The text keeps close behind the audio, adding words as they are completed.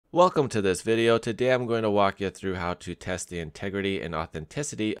Welcome to this video. Today I'm going to walk you through how to test the integrity and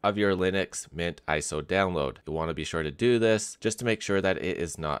authenticity of your Linux Mint ISO download. You'll want to be sure to do this just to make sure that it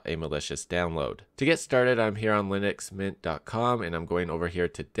is not a malicious download. To get started, I'm here on linuxmint.com and I'm going over here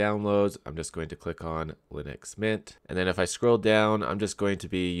to downloads. I'm just going to click on Linux Mint. And then if I scroll down, I'm just going to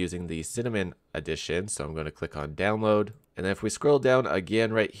be using the Cinnamon edition. So I'm going to click on download. And then if we scroll down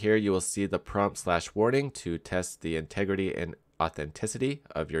again right here, you will see the prompt/warning to test the integrity and authenticity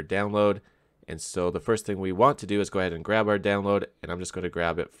of your download. And so the first thing we want to do is go ahead and grab our download, and I'm just going to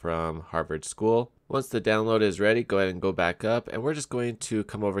grab it from Harvard School. Once the download is ready, go ahead and go back up, and we're just going to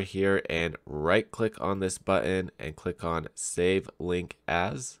come over here and right click on this button and click on Save Link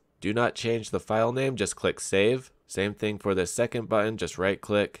As. Do not change the file name, just click Save. Same thing for the second button, just right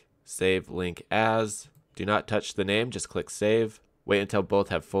click, Save Link As. Do not touch the name, just click Save. Wait until both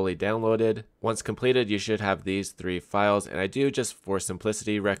have fully downloaded. Once completed, you should have these three files, and I do, just for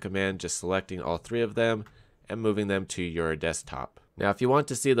simplicity, recommend just selecting all three of them and moving them to your desktop. Now, if you want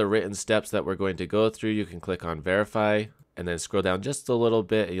to see the written steps that we're going to go through, you can click on Verify and then scroll down just a little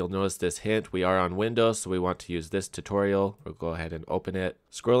bit and you'll notice this hint. We are on Windows, so we want to use this tutorial. We'll go ahead and open it.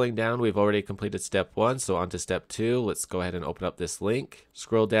 Scrolling down, we've already completed step 1, so on to step 2. Let's go ahead and open up this link.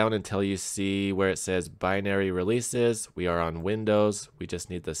 Scroll down until you see where it says binary releases. We are on Windows. We just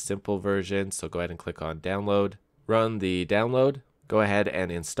need the simple version, so go ahead and click on download. Run the download. Go ahead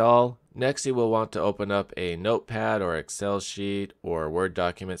and install. Next, you will want to open up a notepad or Excel sheet or Word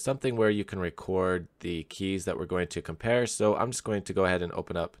document, something where you can record the keys that we're going to compare. So I'm just going to go ahead and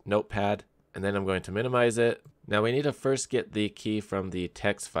open up Notepad, and then I'm going to minimize it. Now we need to first get the key from the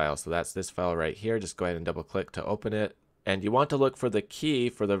text file. So that's this file right here. Just go ahead and double click to open it. And you want to look for the key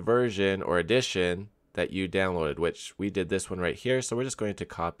for the version or edition that you downloaded, which we did this one right here. So we're just going to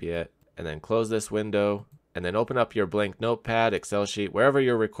copy it and then close this window. And then open up your blank notepad, Excel sheet, wherever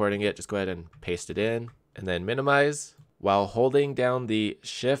you're recording it, just go ahead and paste it in and then minimize. While holding down the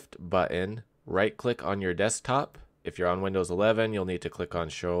Shift button, right click on your desktop. If you're on Windows 11, you'll need to click on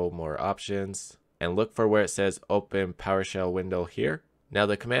Show More Options and look for where it says Open PowerShell window here. Now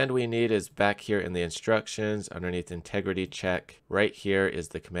the command we need is back here in the instructions underneath Integrity Check. Right here is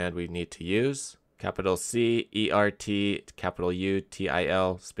the command we need to use. Capital C, ERT, capital U,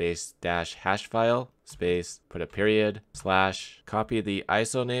 TIL, space, dash, hash file, space, put a period, slash, copy the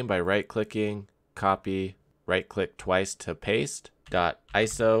ISO name by right-clicking, copy, right-click twice to paste, dot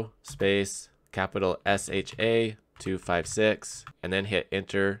ISO, space, capital SHA, 256, and then hit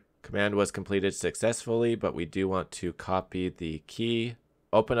enter. Command was completed successfully, but we do want to copy the key.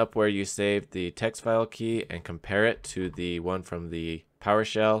 Open up where you saved the text file key and compare it to the one from the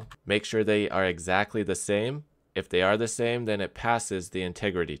PowerShell. Make sure they are exactly the same. If they are the same, then it passes the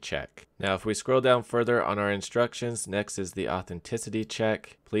integrity check. Now, if we scroll down further on our instructions, next is the authenticity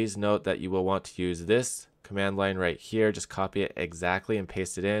check. Please note that you will want to use this command line right here. Just copy it exactly and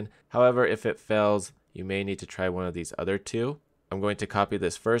paste it in. However, if it fails, you may need to try one of these other two. I'm going to copy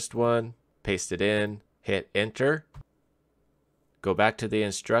this first one, paste it in, hit enter. Go back to the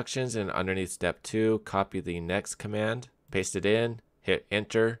instructions and underneath step 2, copy the next command, paste it in, hit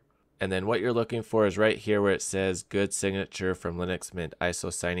enter. And then what you're looking for is right here where it says good signature from Linux Mint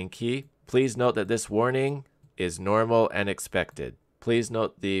ISO signing key. Please note that this warning is normal and expected. Please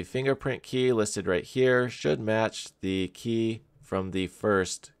note the fingerprint key listed right here should match the key from the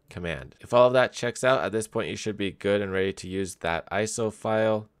first command. If all of that checks out, at this point you should be good and ready to use that ISO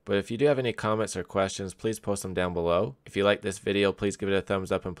file. But if you do have any comments or questions, please post them down below. If you like this video, please give it a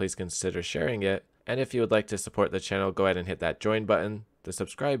thumbs up and please consider sharing it. And if you would like to support the channel, go ahead and hit that join button, the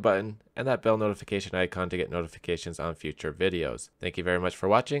subscribe button, and that bell notification icon to get notifications on future videos. Thank you very much for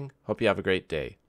watching. Hope you have a great day.